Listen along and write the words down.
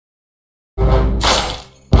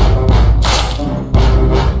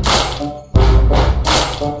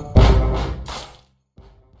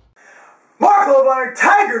Lobliner,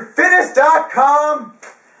 TigerFitness.com.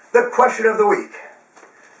 The question of the week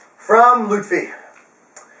from Lutfi.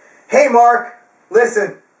 Hey Mark,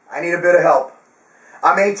 listen, I need a bit of help.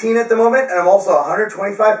 I'm 18 at the moment and I'm also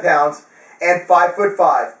 125 pounds and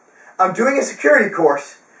 5'5". I'm doing a security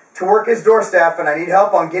course to work as door staff and I need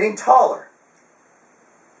help on getting taller.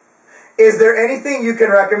 Is there anything you can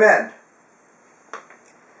recommend?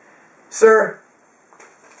 Sir,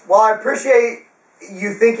 while I appreciate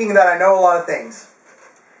you thinking that I know a lot of things,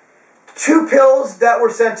 2 pills that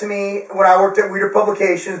were sent to me when I worked at Weeder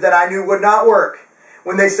Publications that I knew would not work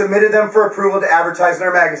when they submitted them for approval to advertise in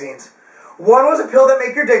their magazines. One was a pill that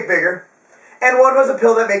make your dick bigger, and one was a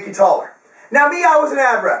pill that make you taller. Now me, I was an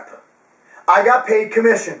ad rep. I got paid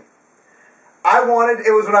commission.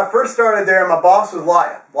 It was when I first started there, and my boss was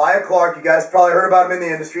Lyle Clark. You guys probably heard about him in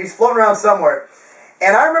the industry. He's floating around somewhere.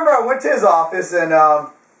 And I remember I went to his office and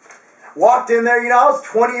walked in there. You know, I was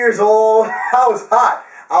 20 years old. I was hot.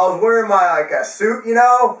 I was wearing my a suit, you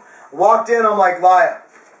know. Walked in, I'm like, Lyle,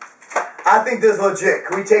 I think this is legit.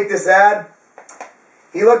 Can we take this ad?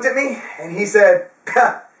 He looked at me and he said,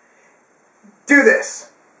 do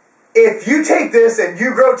this. If you take this and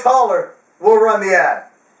you grow taller, we'll run the ad.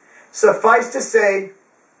 Suffice to say,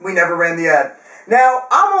 we never ran the ad. Now,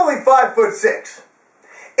 I'm only 5'6".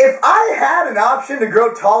 If I had an option to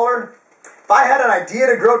grow taller, if I had an idea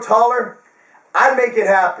to grow taller, I'd make it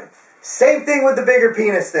happen. Same thing with the bigger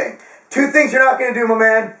penis thing. 2 things you're not going to do, my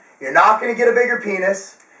man. You're not going to get a bigger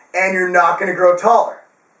penis, and you're not going to grow taller.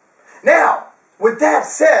 Now, with that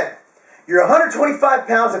said, you're 125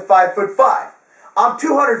 pounds at 5'5". I'm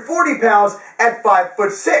 240 pounds at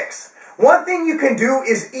 5'6". One thing you can do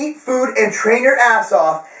is eat food and train your ass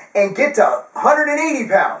off and get to 180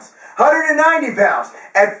 pounds, 190 pounds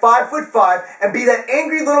at 5'5" and be that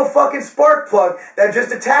angry little fucking spark plug that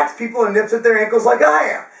just attacks people and nips at their ankles like I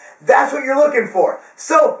am. That's what you're looking for.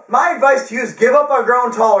 So, my advice to you is give up on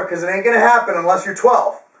growing taller because it ain't going to happen unless you're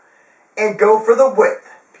 12. And go for the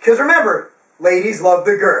width. Because remember, ladies love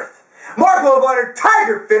the girth. Marc Lobliner,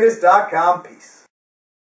 TigerFitness.com. Peace.